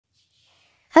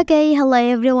Okay, hello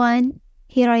everyone.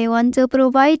 Here I want to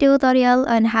provide tutorial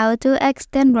on how to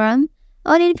extend RAM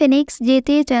on Infinix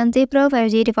GT20 Pro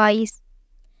 5G device.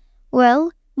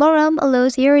 Well, more RAM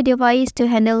allows your device to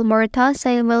handle more tasks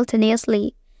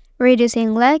simultaneously,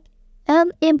 reducing lag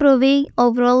and improving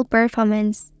overall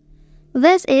performance.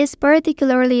 This is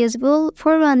particularly useful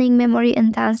for running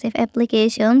memory-intensive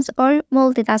applications or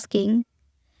multitasking.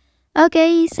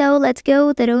 Okay, so let's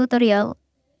go to the tutorial.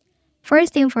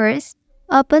 First thing first,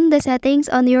 open the settings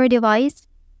on your device.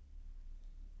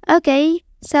 Okay,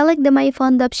 select the My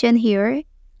Phone option here,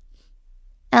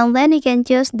 and then you can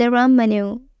choose the RAM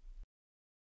menu.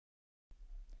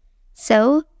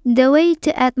 So, the way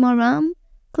to add more RAM,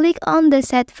 click on the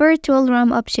Set Virtual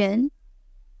RAM option.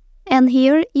 And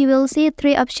here, you will see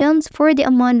 3 options for the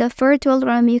amount of virtual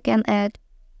RAM you can add.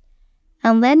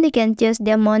 And then you can choose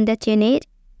the amount that you need.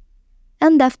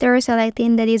 And after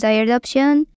selecting the desired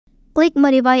option, click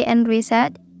Modify and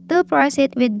Reset to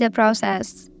proceed with the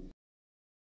process.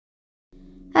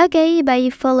 Okay, by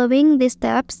following these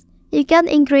steps, you can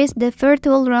increase the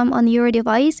virtual RAM on your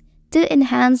device to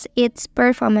enhance its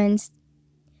performance.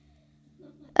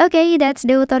 Okay, that's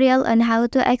the tutorial on how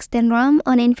to extend RAM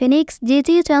on Infinix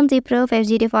GT20 Pro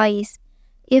 5G device.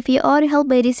 If you are helped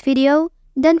by this video,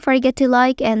 don't forget to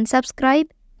like and subscribe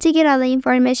to get other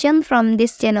information from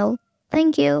this channel.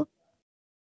 Thank you.